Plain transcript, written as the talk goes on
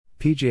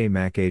PJ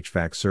Mac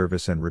HVAC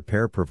Service and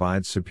Repair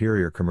provides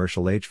superior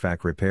commercial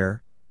HVAC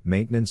repair,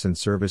 maintenance and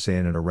service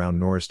in and around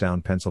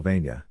Norristown,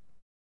 Pennsylvania.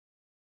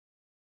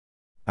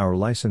 Our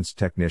licensed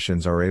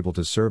technicians are able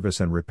to service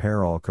and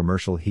repair all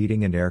commercial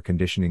heating and air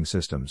conditioning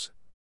systems.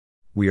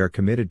 We are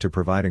committed to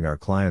providing our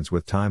clients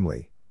with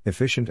timely,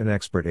 efficient and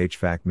expert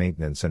HVAC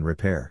maintenance and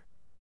repair.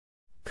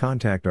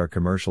 Contact our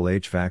commercial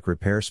HVAC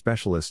repair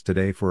specialists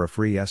today for a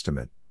free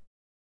estimate.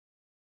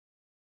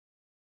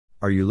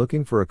 Are you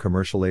looking for a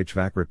commercial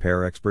HVAC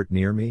repair expert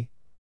near me?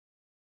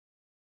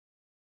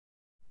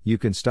 You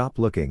can stop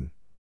looking.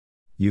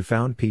 You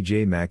found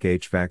PJ Mac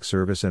HVAC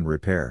Service and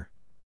Repair.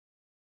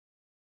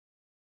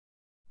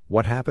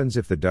 What happens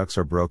if the ducts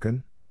are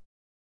broken?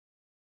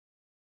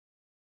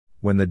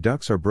 When the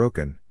ducts are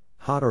broken,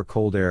 hot or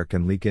cold air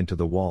can leak into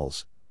the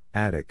walls,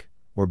 attic,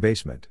 or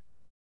basement.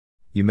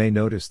 You may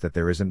notice that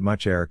there isn't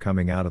much air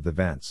coming out of the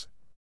vents.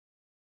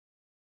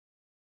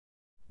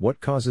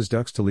 What causes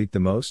ducts to leak the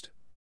most?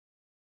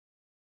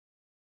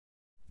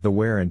 The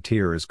wear and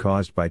tear is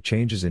caused by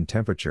changes in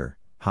temperature,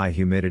 high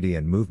humidity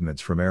and movements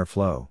from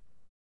airflow.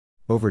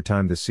 Over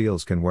time the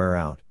seals can wear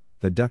out,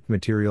 the duct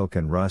material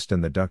can rust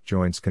and the duct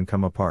joints can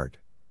come apart.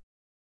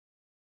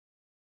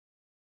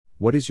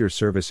 What is your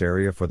service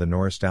area for the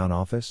Norristown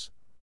office?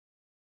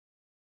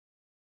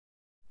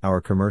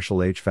 Our commercial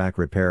HVAC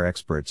repair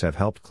experts have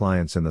helped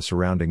clients in the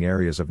surrounding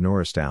areas of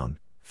Norristown,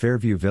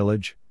 Fairview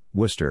Village,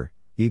 Worcester,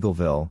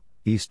 Eagleville,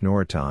 East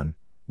Norriton,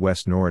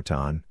 West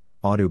Norriton,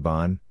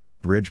 Audubon,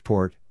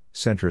 Bridgeport,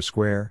 Centra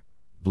Square,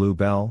 Blue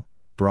Bell,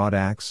 Broad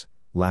Axe,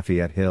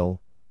 Lafayette Hill,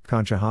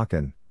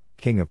 Conshohocken,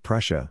 King of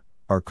Prussia,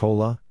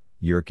 Arcola,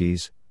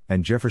 Yerkes,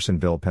 and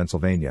Jeffersonville,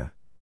 Pennsylvania.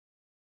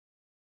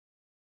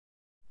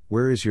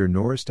 Where is your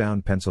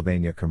Norristown,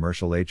 Pennsylvania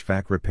commercial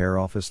HVAC repair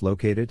office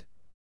located?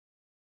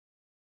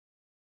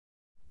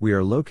 We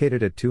are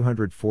located at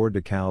 204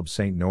 DeKalb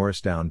St.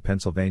 Norristown,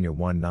 Pennsylvania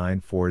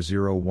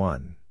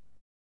 19401.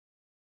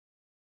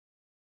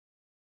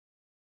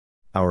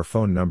 Our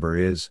phone number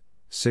is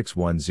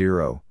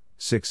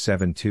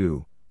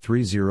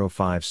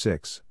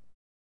 610-672-3056.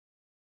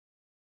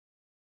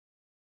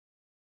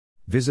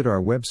 Visit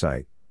our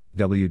website,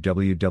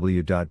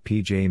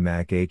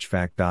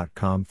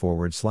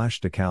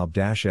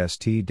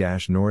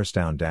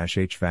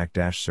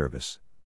 www.pjmachvac.com/DeKalb-st-Norristown-HVAC-service.